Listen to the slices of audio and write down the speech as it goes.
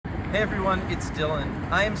Hey everyone, it's Dylan.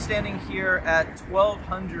 I am standing here at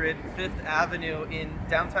 1200 5th Avenue in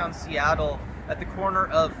downtown Seattle at the corner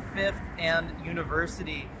of 5th and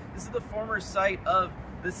University. This is the former site of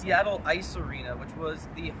the Seattle Ice Arena, which was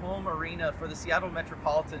the home arena for the Seattle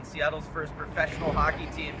Metropolitans, Seattle's first professional hockey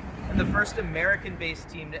team, and the first American-based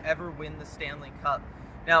team to ever win the Stanley Cup.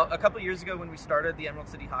 Now, a couple years ago when we started the Emerald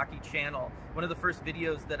City Hockey channel, one of the first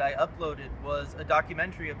videos that I uploaded was a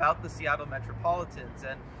documentary about the Seattle Metropolitans,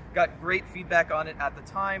 and got great feedback on it at the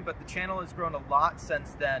time, but the channel has grown a lot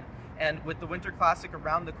since then. And with the Winter Classic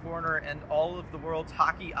around the corner and all of the world's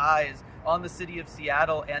hockey eyes on the city of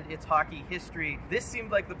Seattle and its hockey history, this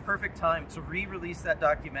seemed like the perfect time to re-release that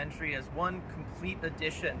documentary as one complete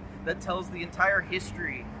edition that tells the entire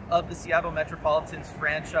history of the Seattle Metropolitans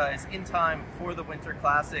franchise in time for the Winter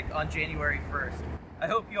Classic on January 1st. I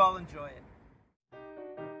hope you all enjoy it.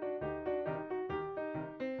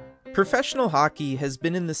 Professional hockey has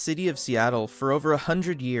been in the city of Seattle for over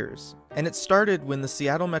 100 years, and it started when the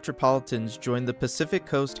Seattle Metropolitans joined the Pacific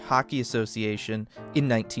Coast Hockey Association in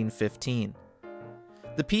 1915.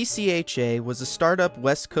 The PCHA was a startup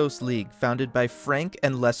West Coast league founded by Frank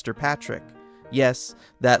and Lester Patrick. Yes,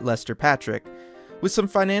 that Lester Patrick, with some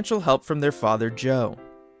financial help from their father Joe.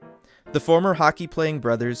 The former hockey-playing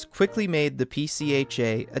brothers quickly made the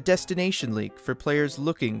PCHA a destination league for players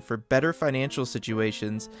looking for better financial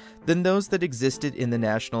situations than those that existed in the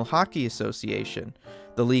National Hockey Association,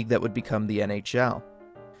 the league that would become the NHL.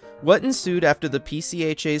 What ensued after the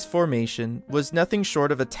PCHA's formation was nothing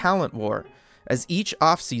short of a talent war, as each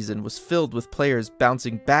offseason was filled with players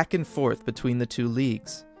bouncing back and forth between the two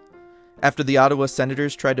leagues. After the Ottawa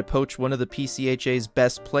Senators tried to poach one of the PCHA's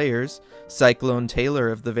best players, Cyclone Taylor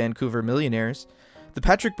of the Vancouver Millionaires, the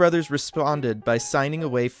Patrick brothers responded by signing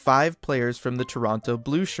away 5 players from the Toronto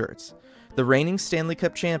Blue Shirts, the reigning Stanley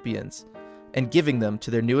Cup champions, and giving them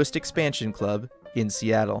to their newest expansion club in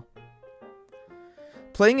Seattle.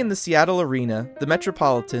 Playing in the Seattle Arena, the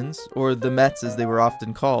Metropolitans, or the Mets as they were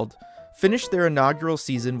often called, finished their inaugural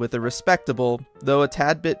season with a respectable, though a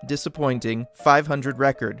tad bit disappointing, .500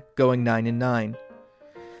 record, going 9-9.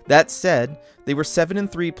 That said, they were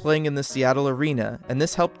 7-3 playing in the Seattle Arena, and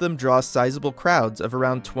this helped them draw sizable crowds of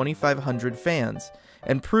around 2,500 fans,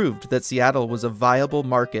 and proved that Seattle was a viable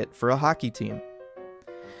market for a hockey team.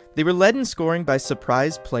 They were led in scoring by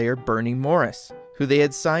surprise player Bernie Morris, who they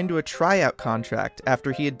had signed to a tryout contract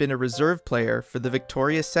after he had been a reserve player for the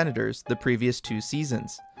Victoria Senators the previous 2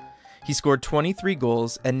 seasons. He scored 23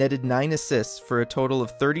 goals and netted 9 assists for a total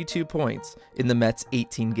of 32 points in the Mets'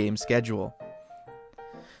 18-game schedule.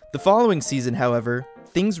 The following season, however,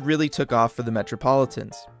 things really took off for the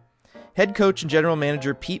Metropolitans. Head coach and general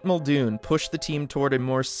manager Pete Muldoon pushed the team toward a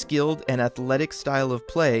more skilled and athletic style of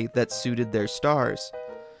play that suited their stars.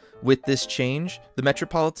 With this change, the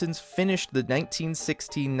Metropolitans finished the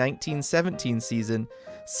 1916-1917 season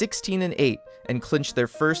 16-8 and clinched their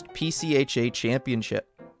first PCHA championship.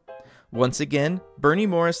 Once again, Bernie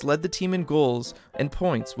Morris led the team in goals and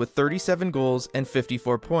points with 37 goals and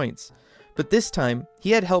 54 points, but this time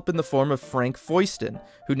he had help in the form of Frank Foyston,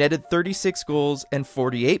 who netted 36 goals and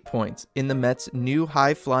 48 points in the Mets' new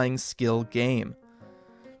high-flying skill game.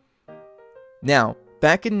 Now,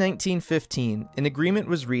 back in 1915, an agreement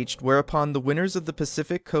was reached whereupon the winners of the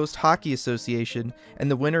Pacific Coast Hockey Association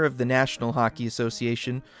and the winner of the National Hockey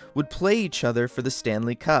Association would play each other for the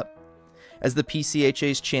Stanley Cup. As the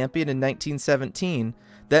PCHA's champion in 1917,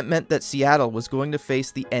 that meant that Seattle was going to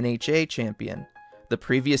face the NHA champion, the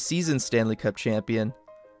previous season's Stanley Cup champion,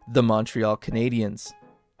 the Montreal Canadiens.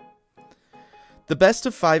 The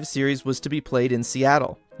best-of-5 series was to be played in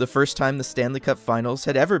Seattle, the first time the Stanley Cup Finals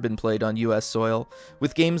had ever been played on U.S. soil,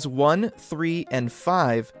 with games 1, 3, and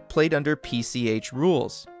 5 played under PCH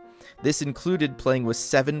rules. This included playing with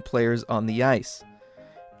 7 players on the ice.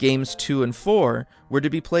 Games 2 and 4 were to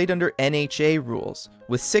be played under NHA rules,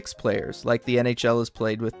 with 6 players, like the NHL is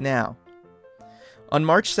played with now. On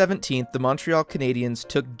March 17th, the Montreal Canadiens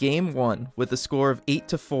took Game 1 with a score of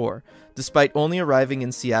 8-4, despite only arriving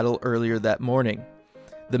in Seattle earlier that morning.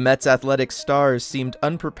 The Mets' athletic stars seemed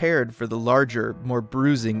unprepared for the larger, more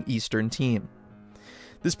bruising Eastern team.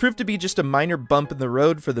 This proved to be just a minor bump in the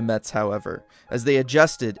road for the Mets, however, as they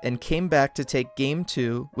adjusted and came back to take Game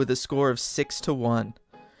 2 with a score of 6-1.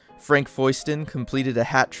 Frank Foyston completed a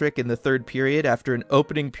hat trick in the third period after an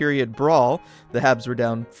opening period brawl. The Habs were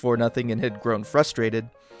down 4-0 and had grown frustrated.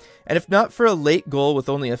 And if not for a late goal with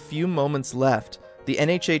only a few moments left, the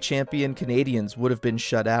NHA champion Canadiens would have been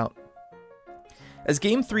shut out. As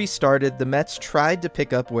Game 3 started, the Mets tried to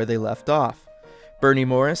pick up where they left off. Bernie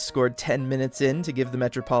Morris scored 10 minutes in to give the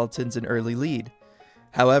Metropolitans an early lead.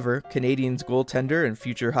 However, Canadiens goaltender and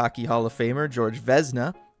future Hockey Hall of Famer George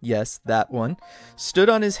Vezina, yes, that one, stood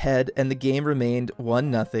on his head and the game remained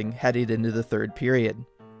 1-0 headed into the third period.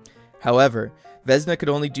 However, Vezina could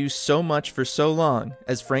only do so much for so long,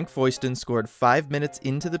 as Frank Foyston scored 5 minutes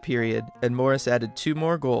into the period and Morris added 2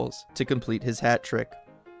 more goals to complete his hat trick.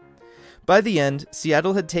 By the end,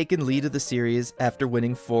 Seattle had taken lead of the series after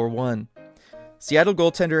winning 4-1. Seattle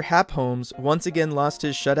goaltender Hap Holmes once again lost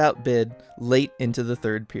his shutout bid late into the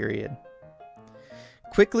third period.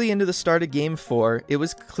 Quickly into the start of Game 4, it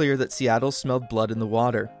was clear that Seattle smelled blood in the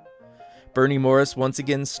water. Bernie Morris once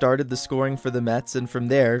again started the scoring for the Mets, and from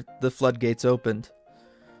there, the floodgates opened.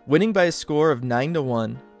 Winning by a score of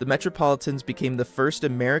 9-1, the Metropolitans became the first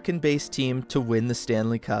American-based team to win the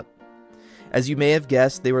Stanley Cup. As you may have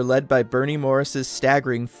guessed, they were led by Bernie Morris's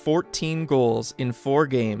staggering 14 goals in 4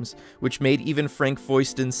 games, which made even Frank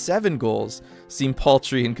Foyston's 7 goals seem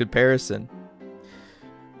paltry in comparison.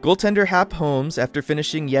 Goaltender Hap Holmes, after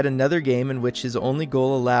finishing yet another game in which his only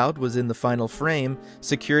goal allowed was in the final frame,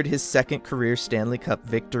 secured his second career Stanley Cup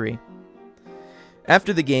victory.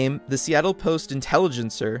 After the game, the Seattle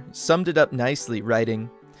Post-Intelligencer summed it up nicely, writing,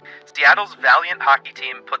 "Seattle's valiant hockey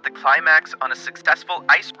team put the climax on a successful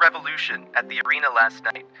ice revolution at the arena last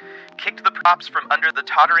night, kicked the props from under the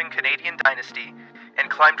tottering Canadian Dynasty, and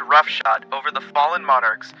climbed roughshod over the fallen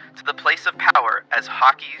monarchs to the place of power as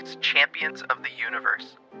hockey's champions of the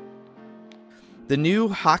universe." The new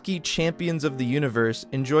Hockey Champions of the Universe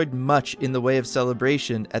enjoyed much in the way of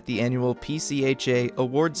celebration at the annual PCHA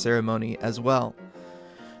award ceremony as well.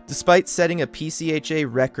 Despite setting a PCHA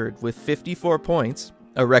record with 54 points,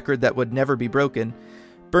 a record that would never be broken,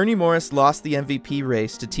 Bernie Morris lost the MVP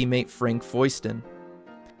race to teammate Frank Foyston.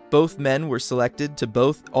 Both men were selected to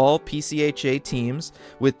both all PCHA teams,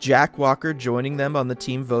 with Jack Walker joining them on the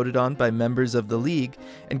team voted on by members of the league,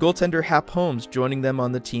 and goaltender Hap Holmes joining them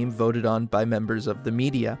on the team voted on by members of the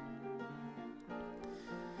media.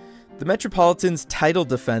 The Metropolitans' title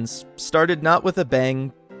defense started not with a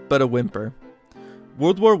bang, but a whimper.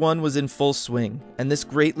 World War I was in full swing, and this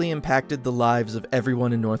greatly impacted the lives of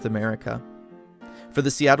everyone in North America. For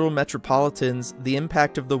the Seattle Metropolitans, the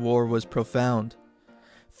impact of the war was profound.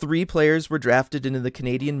 3 players were drafted into the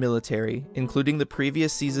Canadian military, including the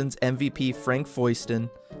previous season's MVP Frank Foyston,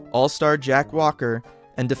 all-star Jack Walker,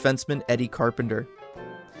 and defenseman Eddie Carpenter.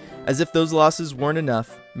 As if those losses weren't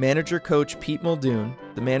enough, manager-coach Pete Muldoon,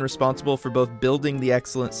 the man responsible for both building the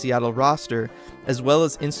excellent Seattle roster, as well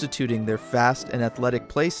as instituting their fast and athletic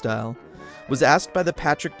play style, was asked by the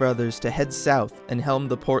Patrick brothers to head south and helm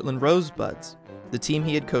the Portland Rosebuds, the team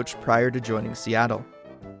he had coached prior to joining Seattle.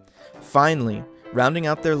 Finally, rounding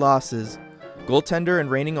out their losses, goaltender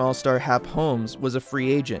and reigning all-star Hap Holmes was a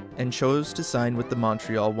free agent and chose to sign with the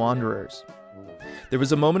Montreal Wanderers. There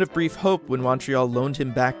was a moment of brief hope when Montreal loaned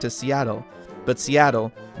him back to Seattle, but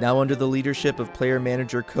Seattle, now under the leadership of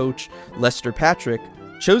player-manager-coach Lester Patrick,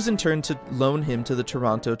 chose in turn to loan him to the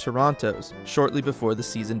Toronto Torontos shortly before the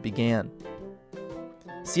season began.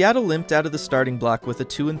 Seattle limped out of the starting block with a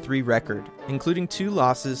 2-3 record, including 2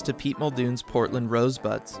 losses to Pete Muldoon's Portland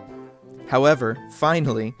Rosebuds. However,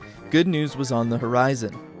 finally, good news was on the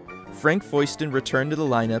horizon. Frank Foyston returned to the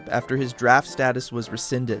lineup after his draft status was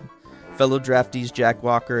rescinded. Fellow draftees Jack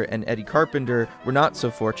Walker and Eddie Carpenter were not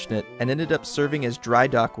so fortunate and ended up serving as dry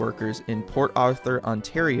dock workers in Port Arthur,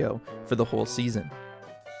 Ontario for the whole season.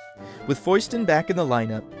 With Foyston back in the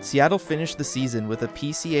lineup, Seattle finished the season with a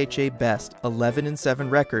PCHA best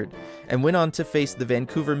 11-7 record and went on to face the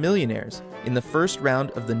Vancouver Millionaires in the first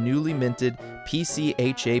round of the newly minted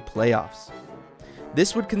PCHA playoffs.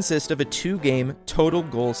 This would consist of a 2-game total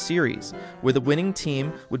goal series, where the winning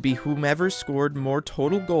team would be whomever scored more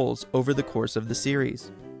total goals over the course of the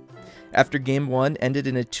series. After Game 1 ended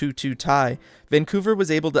in a 2-2 tie, Vancouver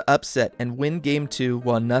was able to upset and win Game 2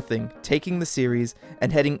 1-0, taking the series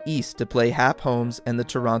and heading east to play Hap Holmes and the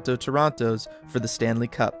Toronto Torontos for the Stanley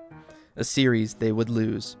Cup, a series they would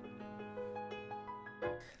lose.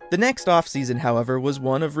 The next offseason, however, was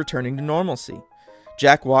one of returning to normalcy.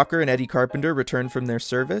 Jack Walker and Eddie Carpenter returned from their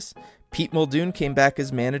service. Pete Muldoon came back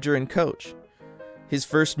as manager and coach. His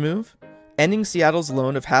first move? Ending Seattle's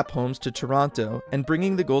loan of Hap Holmes to Toronto and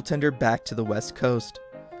bringing the goaltender back to the West Coast.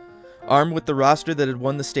 Armed with the roster that had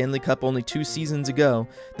won the Stanley Cup only 2 seasons ago,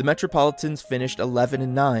 the Metropolitans finished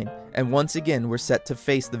 11-9 and once again were set to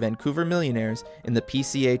face the Vancouver Millionaires in the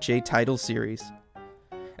PCHA title series.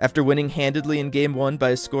 After winning handedly in Game 1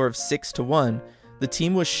 by a score of 6-1, the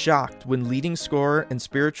team was shocked when leading scorer and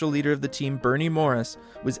spiritual leader of the team Bernie Morris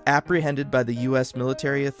was apprehended by the U.S.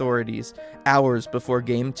 military authorities hours before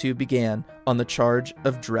Game 2 began on the charge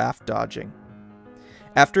of draft dodging.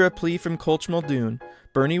 After a plea from Coach Muldoon,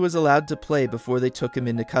 Bernie was allowed to play before they took him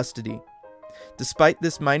into custody. Despite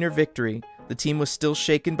this minor victory, the team was still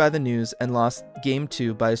shaken by the news and lost Game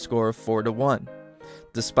 2 by a score of 4-1.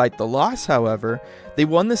 Despite the loss, however, they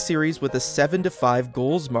won the series with a 7-5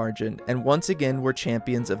 goals margin and once again were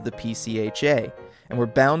champions of the PCHA, and were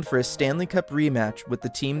bound for a Stanley Cup rematch with the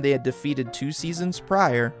team they had defeated 2 seasons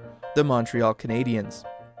prior, the Montreal Canadiens.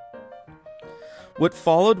 What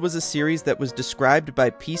followed was a series that was described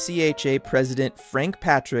by PCHA President Frank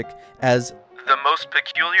Patrick as the most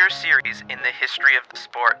peculiar series in the history of the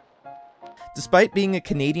sport. Despite being a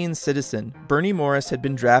Canadian citizen, Bernie Morris had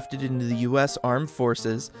been drafted into the U.S. Armed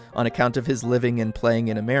Forces on account of his living and playing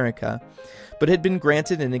in America, but had been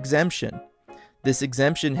granted an exemption. This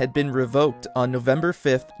exemption had been revoked on November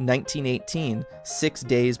 5, 1918, 6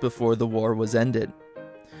 days before the war was ended.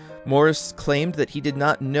 Morris claimed that he did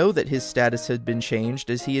not know that his status had been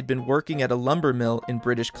changed, as he had been working at a lumber mill in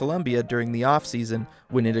British Columbia during the off-season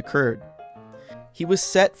when it occurred. He was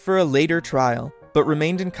set for a later trial, but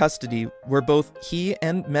remained in custody, where both he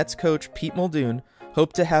and Mets coach Pete Muldoon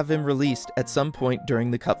hoped to have him released at some point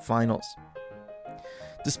during the Cup Finals.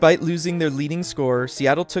 Despite losing their leading scorer,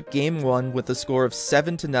 Seattle took Game 1 with a score of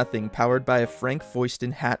 7-0, powered by a Frank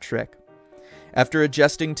Foyston hat trick. After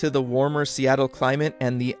adjusting to the warmer Seattle climate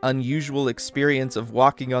and the unusual experience of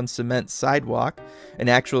walking on cement sidewalk, an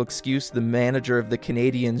actual excuse the manager of the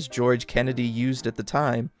Canadiens, George Kennedy, used at the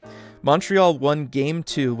time, Montreal won Game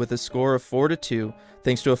 2 with a score of 4-2,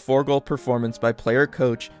 thanks to a 4-goal performance by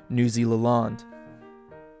player-coach Newsy Lalonde.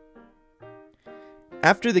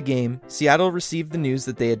 After the game, Seattle received the news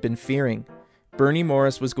that they had been fearing. Bernie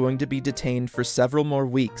Morris was going to be detained for several more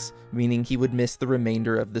weeks, meaning he would miss the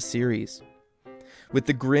remainder of the series. With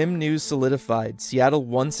the grim news solidified, Seattle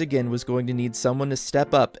once again was going to need someone to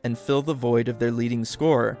step up and fill the void of their leading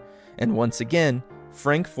scorer, and once again,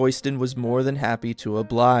 Frank Foyston was more than happy to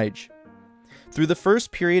oblige. Through the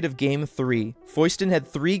first period of Game 3, Foyston had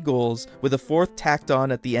 3 goals, with a 4th tacked on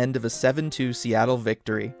at the end of a 7-2 Seattle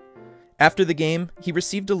victory. After the game, he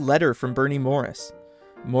received a letter from Bernie Morris.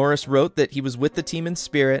 Morris wrote that he was with the team in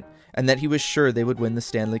spirit, and that he was sure they would win the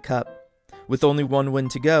Stanley Cup. With only 1 win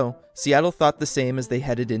to go, Seattle thought the same as they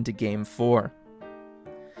headed into Game 4.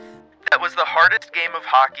 That was the hardest game of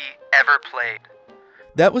hockey ever played.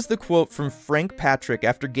 That was the quote from Frank Patrick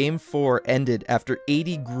after Game 4 ended after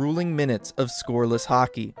 80 grueling minutes of scoreless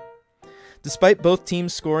hockey. Despite both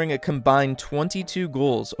teams scoring a combined 22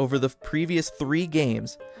 goals over the previous 3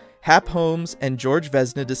 games, Hap Holmes and George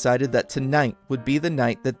Vezina decided that tonight would be the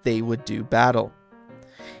night that they would do battle.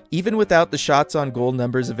 Even without the shots on goal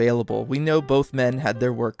numbers available, we know both men had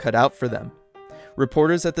their work cut out for them.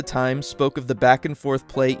 Reporters at the time spoke of the back-and-forth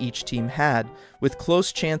play each team had, with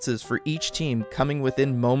close chances for each team coming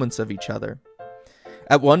within moments of each other.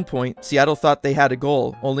 At one point, Seattle thought they had a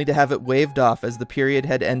goal, only to have it waved off as the period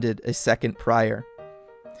had ended a second prior.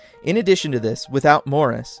 In addition to this, without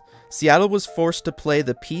Morris, Seattle was forced to play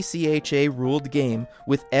the PCHA-ruled game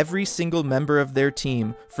with every single member of their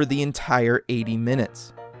team for the entire 80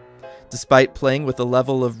 minutes. Despite playing with a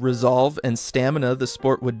level of resolve and stamina the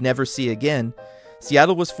sport would never see again,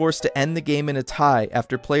 Seattle was forced to end the game in a tie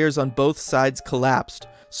after players on both sides collapsed,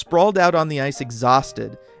 sprawled out on the ice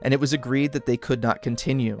exhausted, and it was agreed that they could not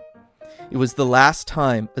continue. It was the last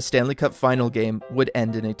time a Stanley Cup final game would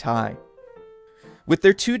end in a tie. With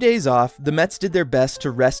their 2 days off, the Mets did their best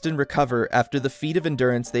to rest and recover after the feat of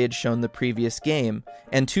endurance they had shown the previous game,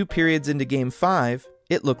 and 2 periods into Game 5,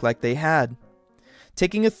 it looked like they had.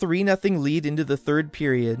 Taking a 3-0 lead into the 3rd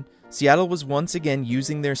period, Seattle was once again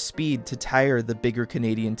using their speed to tire the bigger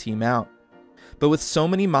Canadian team out. But with so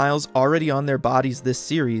many miles already on their bodies this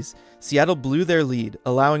series, Seattle blew their lead,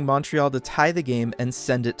 allowing Montreal to tie the game and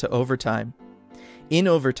send it to overtime. In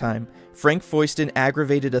overtime, Frank Foyston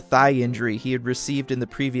aggravated a thigh injury he had received in the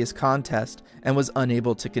previous contest and was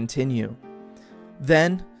unable to continue.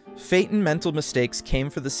 Then, fate and mental mistakes came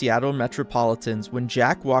for the Seattle Metropolitans when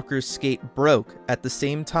Jack Walker's skate broke at the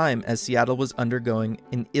same time as Seattle was undergoing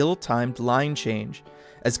an ill-timed line change,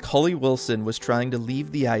 as Cully Wilson was trying to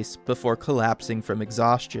leave the ice before collapsing from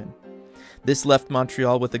exhaustion. This left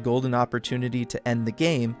Montreal with a golden opportunity to end the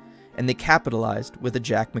game, and they capitalized with a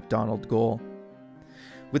Jack McDonald goal.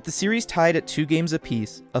 With the series tied at 2 games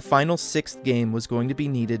apiece, a final 6th game was going to be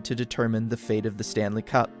needed to determine the fate of the Stanley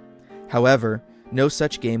Cup. However, no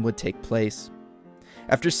such game would take place.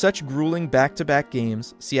 After such grueling back-to-back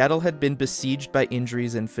games, Seattle had been besieged by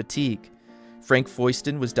injuries and fatigue. Frank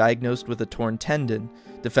Foyston was diagnosed with a torn tendon,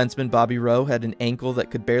 defenseman Bobby Rowe had an ankle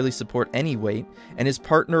that could barely support any weight, and his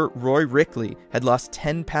partner Roy Rickley had lost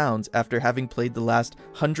 10 pounds after having played the last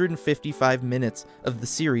 155 minutes of the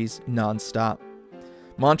series non-stop.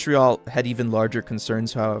 Montreal had even larger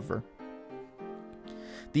concerns, however.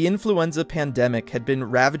 The influenza pandemic had been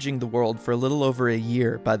ravaging the world for a little over a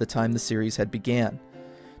year by the time the series had began.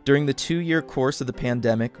 During the 2-year course of the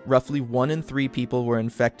pandemic, roughly 1 in 3 people were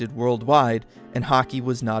infected worldwide, and hockey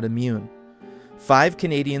was not immune. 5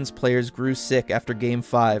 Canadiens players grew sick after Game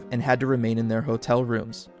 5 and had to remain in their hotel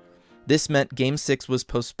rooms. This meant Game 6 was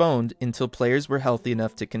postponed until players were healthy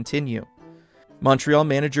enough to continue. Montreal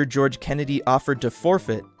manager George Kennedy offered to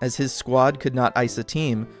forfeit, as his squad could not ice a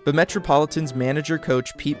team, but Metropolitans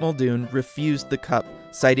manager-coach Pete Muldoon refused the cup,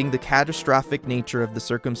 citing the catastrophic nature of the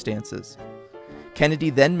circumstances. Kennedy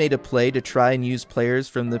then made a play to try and use players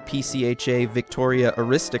from the PCHA Victoria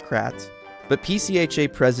Aristocrats, but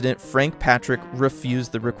PCHA president Frank Patrick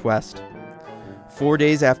refused the request. 4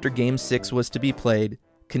 days after Game 6 was to be played,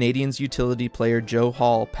 Canadiens utility player Joe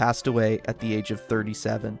Hall passed away at the age of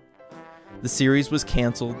 37. The series was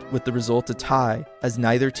cancelled with the result a tie, as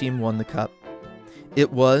neither team won the cup.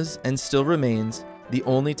 It was, and still remains, the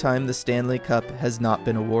only time the Stanley Cup has not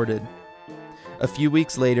been awarded. A few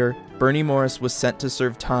weeks later, Bernie Morris was sent to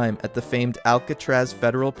serve time at the famed Alcatraz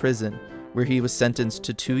federal prison, where he was sentenced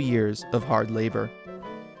to 2 years of hard labor.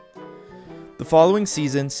 The following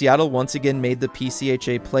season, Seattle once again made the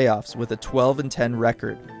PCHA playoffs with a 12-10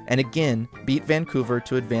 record, and again beat Vancouver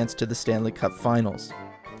to advance to the Stanley Cup Finals.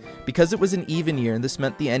 Because it was an even year, this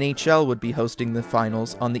meant the NHL would be hosting the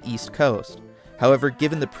finals on the East Coast. However,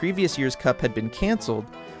 given the previous year's cup had been cancelled,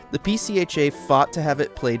 the PCHA fought to have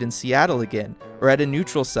it played in Seattle again, or at a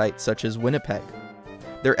neutral site such as Winnipeg.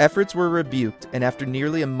 Their efforts were rebuked, and after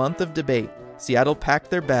nearly a month of debate, Seattle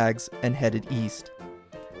packed their bags and headed east.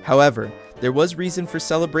 However, there was reason for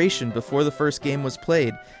celebration before the first game was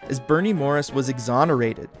played, as Bernie Morris was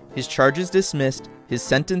exonerated, his charges dismissed, his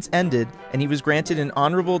sentence ended, and he was granted an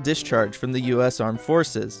honorable discharge from the U.S. Armed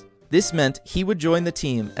Forces. This meant he would join the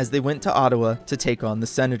team as they went to Ottawa to take on the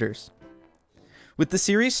Senators. With the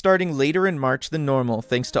series starting later in March than normal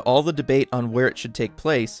thanks to all the debate on where it should take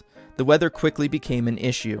place, the weather quickly became an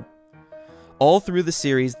issue. All through the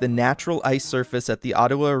series, the natural ice surface at the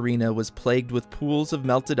Ottawa Arena was plagued with pools of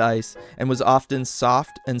melted ice and was often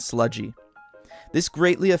soft and sludgy. This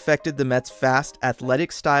greatly affected the Mets' fast,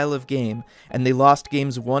 athletic style of game, and they lost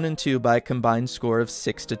games 1 and 2 by a combined score of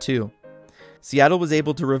 6-2. Seattle was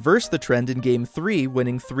able to reverse the trend in Game 3,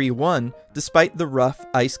 winning 3-1, despite the rough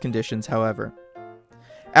ice conditions, however.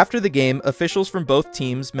 After the game, officials from both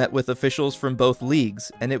teams met with officials from both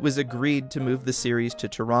leagues, and it was agreed to move the series to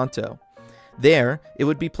Toronto. There, it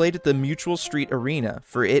would be played at the Mutual Street Arena,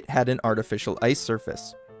 for it had an artificial ice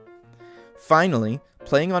surface. Finally,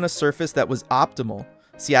 playing on a surface that was optimal,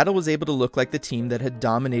 Seattle was able to look like the team that had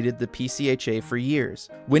dominated the PCHA for years.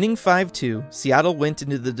 Winning 5-2, Seattle went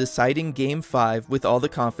into the deciding Game 5 with all the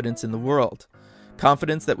confidence in the world.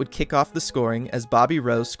 Confidence that would kick off the scoring as Bobby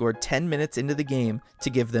Rowe scored 10 minutes into the game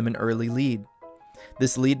to give them an early lead.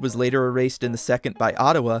 This lead was later erased in the second by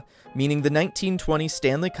Ottawa, meaning the 1920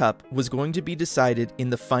 Stanley Cup was going to be decided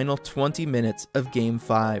in the final 20 minutes of Game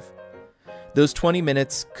 5. Those 20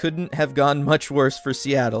 minutes couldn't have gone much worse for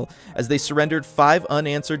Seattle, as they surrendered 5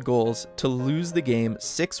 unanswered goals to lose the game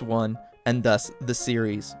 6-1 and thus the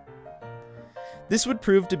series. This would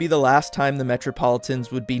prove to be the last time the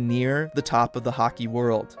Metropolitans would be near the top of the hockey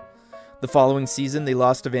world. The following season, they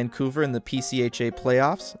lost to Vancouver in the PCHA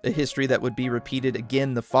playoffs, a history that would be repeated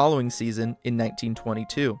again the following season in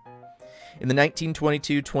 1922. In the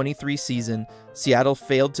 1922-23 season, Seattle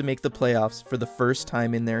failed to make the playoffs for the first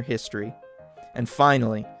time in their history. And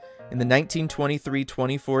finally, in the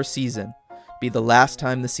 1923-24 season, be the last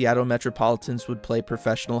time the Seattle Metropolitans would play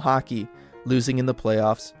professional hockey, losing in the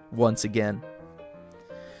playoffs once again.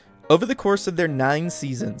 Over the course of their 9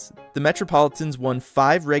 seasons, the Metropolitans won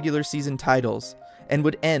 5 regular season titles and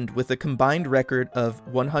would end with a combined record of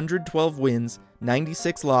 112 wins,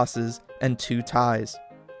 96 losses, and 2 ties.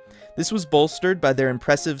 This was bolstered by their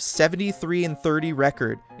impressive 73-30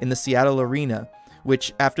 record in the Seattle Arena,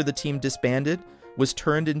 which, after the team disbanded, was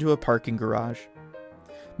turned into a parking garage.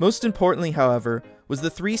 Most importantly, however, was the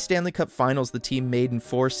 3 Stanley Cup finals the team made in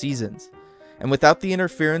 4 seasons, and without the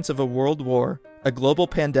interference of a world war, a global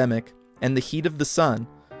pandemic, and the heat of the sun,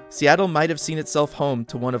 Seattle might have seen itself home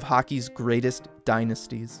to one of hockey's greatest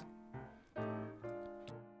dynasties.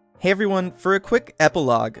 Hey everyone, for a quick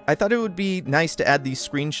epilogue, I thought it would be nice to add these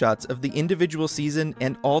screenshots of the individual season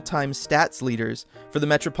and all-time stats leaders for the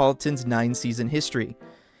Metropolitans' 9-season history.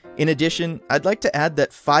 In addition, I'd like to add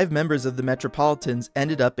that 5 members of the Metropolitans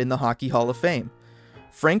ended up in the Hockey Hall of Fame.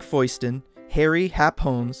 Frank Foyston, Harry Hap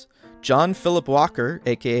Holmes, John Philip Walker,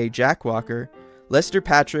 aka Jack Walker, Lester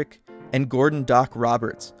Patrick, and Gordon Doc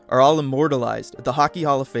Roberts are all immortalized at the Hockey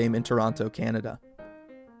Hall of Fame in Toronto, Canada.